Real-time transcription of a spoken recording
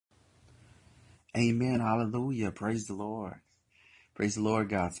Amen. Hallelujah. Praise the Lord. Praise the Lord,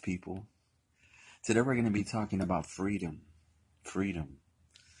 God's people. Today we're going to be talking about freedom. Freedom.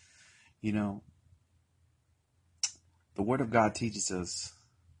 You know, the Word of God teaches us,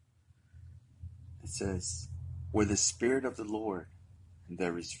 it says, where the Spirit of the Lord,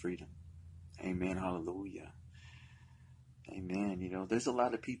 there is freedom. Amen. Hallelujah. Amen. There's a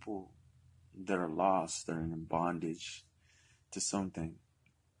lot of people that are lost, that are in bondage to something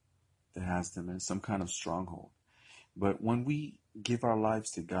that has them in some kind of stronghold. But when we give our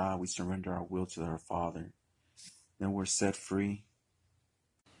lives to God, we surrender our will to our Father, then we're set free.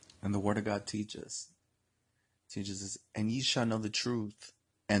 And the Word of God teaches us, and ye shall know the truth,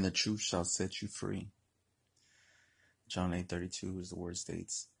 and the truth shall set you free. John 8:32 is the word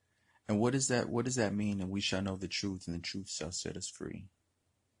states. And what is that? What does that mean? And we shall know the truth, and the truth shall set us free.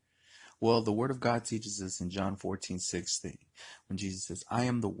 Well, the Word of God teaches us in John 14:6 when Jesus says, I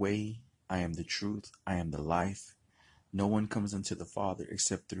am the way, I am the truth, I am the life. No one comes unto the Father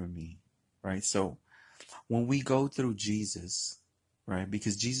except through me. Right? So when we go through Jesus, right,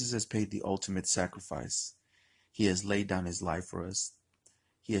 because Jesus has paid the ultimate sacrifice. He has laid down his life for us.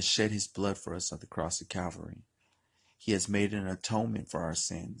 He has shed his blood for us on the cross of Calvary. He has made an atonement for our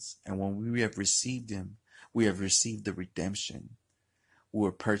sins. And when we have received him, we have received the redemption. We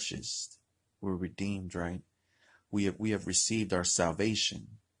were purchased. We were redeemed, right? We have received our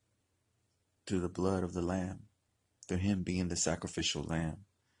salvation through the blood of the Lamb, through him being the sacrificial lamb.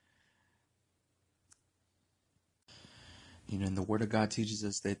 And the Word of God teaches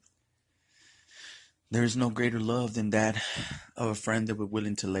us that there is no greater love than that of a friend that was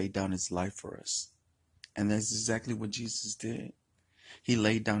willing to lay down his life for us. And that's exactly what Jesus did. He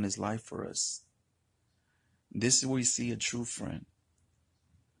laid down his life for us. This is where we see a true friend,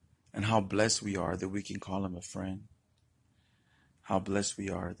 and how blessed we are that we can call him a friend. How blessed we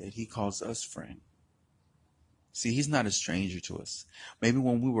are that he calls us friend. See, he's not a stranger to us. Maybe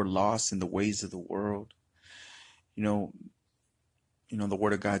when we were lost in the ways of the world, the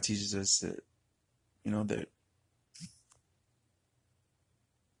Word of God teaches us that,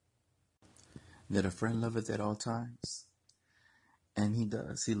 that a friend loveth at all times. And he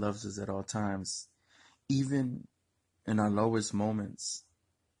does. He loves us at all times. Even in our lowest moments,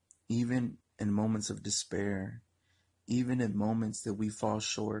 even in moments of despair, even in moments that we fall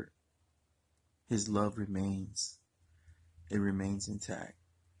short, his love remains. It remains intact.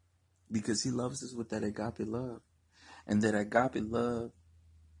 Because he loves us with that agape love. And that agape love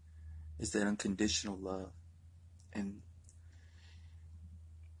is that unconditional love. And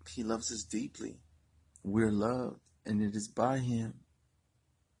he loves us deeply. We're loved. And it is by him,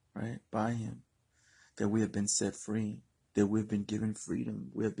 right? By him, that we have been set free. That we've been given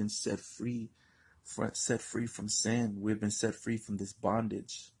freedom. We have been set free from sin. We've been set free from this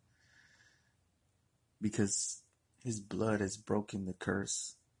bondage. Because his blood has broken the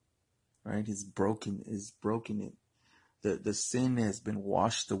curse. Right? Is broken it. The sin has been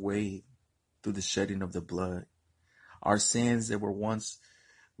washed away through the shedding of the blood. Our sins that were once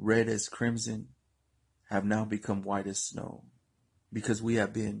red as crimson have now become white as snow, because we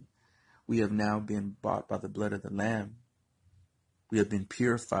have now been bought by the blood of the Lamb. We have been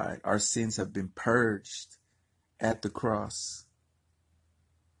purified. Our sins have been purged at the cross.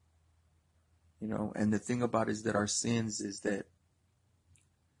 And the thing about it is that our sins is that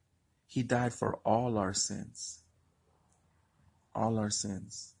he died for all our sins. All our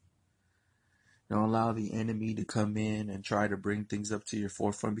sins. Don't allow the enemy to come in and try to bring things up to your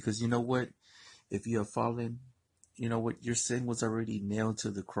forefront, because you know what? If you have fallen, you know what? Your sin was already nailed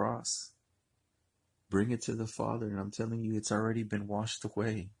to the cross. Bring it to the Father, and I'm telling you, it's already been washed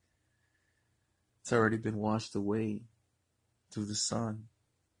away. It's already been washed away through the Son.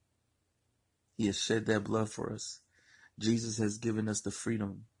 He has shed that blood for us. Jesus has given us the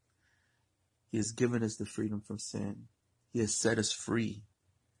freedom. He has given us the freedom from sin. He has set us free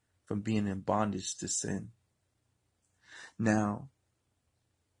from being in bondage to sin. Now,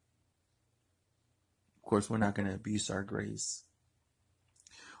 of course, we're not going to abuse our grace.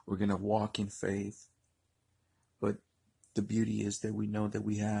 We're going to walk in faith. But the beauty is that we know that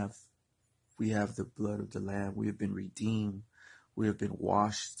we have the blood of the Lamb. We have been redeemed. We have been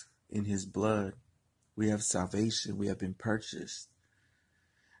washed in his blood. We have salvation. We have been purchased.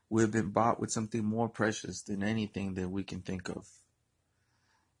 We have been bought with something more precious than anything that we can think of,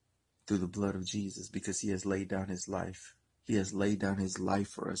 through the blood of Jesus, because he has laid down his life. He has laid down his life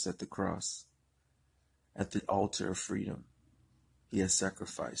for us at the cross, at the altar of freedom. He has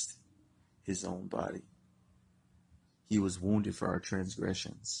sacrificed his own body. He was wounded for our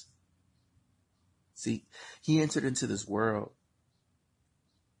transgressions. See, he entered into this world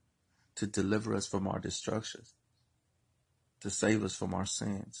to deliver us from our destructions, to save us from our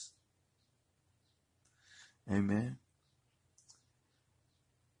sins. Amen.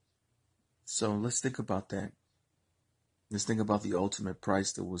 So let's think about that. Let's think about the ultimate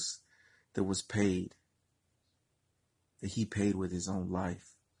price that was paid, that he paid with his own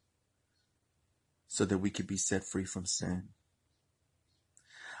life, so that we could be set free from sin.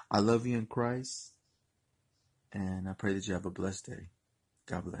 I love you in Christ, and I pray that you have a blessed day.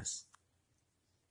 God bless.